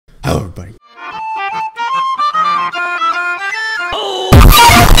Hello, everybody.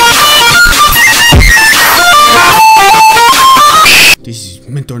 This is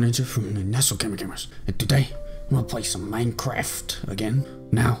Mentor Ninja from the Nestle Gamers, and today I'm gonna play some Minecraft again.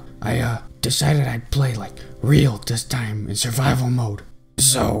 Now, I decided I'd play like real this time in survival mode.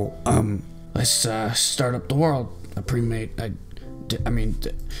 So, let's start up the world.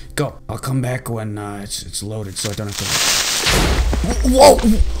 Go. I'll come back when it's loaded, so I don't have to. Whoa!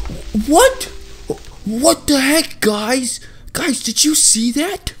 What? What the heck, guys? Guys, did you see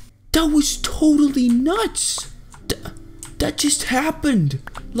that? That was totally nuts. That just happened.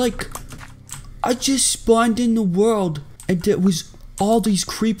 Like, I just spawned in the world, and there was all these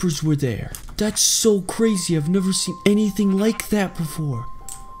creepers were there. That's so crazy. I've never seen anything like that before.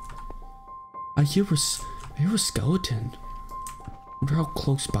 I hear a skeleton. I wonder how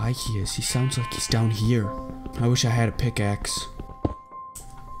close by he is. He sounds like he's down here. I wish I had a pickaxe.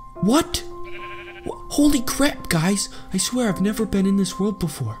 What? Holy crap, guys. I swear I've never been in this world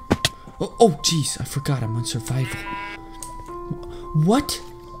before. Oh, jeez. I forgot I'm on survival. What?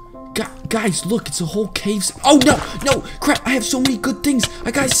 Guys, look. It's a whole cave. Oh, no. Crap. I have so many good things. I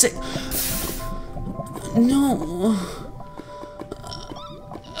gotta say. No.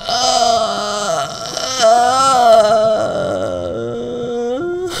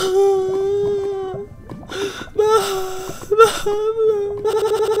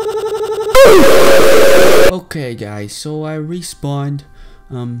 Okay, guys, so I respawned.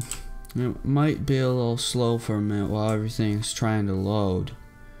 It might be a little slow for a minute while everything's trying to load.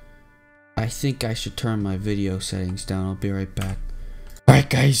 I think I should turn my video settings down. I'll be right back. Alright,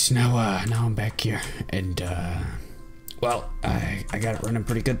 guys, now I'm back here, and well, I got it running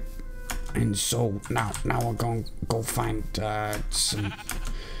pretty good. And so now we're gonna go find some.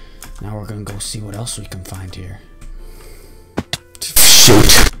 Now we're gonna go see what else we can find here.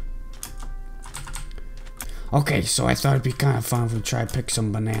 Shoot. Okay, so I thought it'd be kind of fun if we try to pick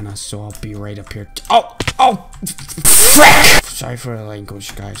some bananas. So I'll be right up here. Oh, frick! Sorry for the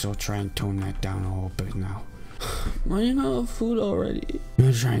language, guys. I'll try and tone that down a little bit now. I'm running out of food already. I'm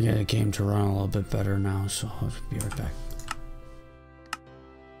gonna try and get the game to run a little bit better now. So I'll be right back.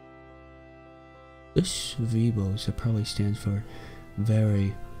 This VBOs, that probably stands for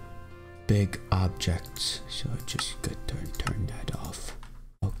very big objects. So I just got to turn that off.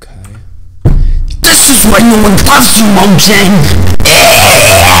 Okay. This is why no one loves you, Moincreft!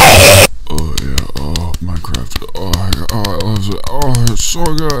 Oh yeah, Moincreft. I love it. Oh, it's so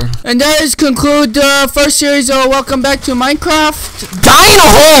good. And that is conclude the first series of Welcome Back to Minecraft. Die in a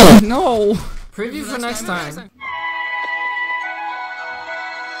hole! No. Preview for next time.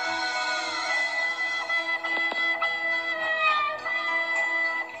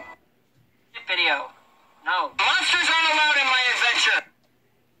 Video. No. Monsters aren't allowed in my adventure.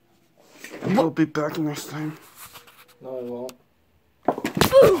 We'll be back next time. No, I won't.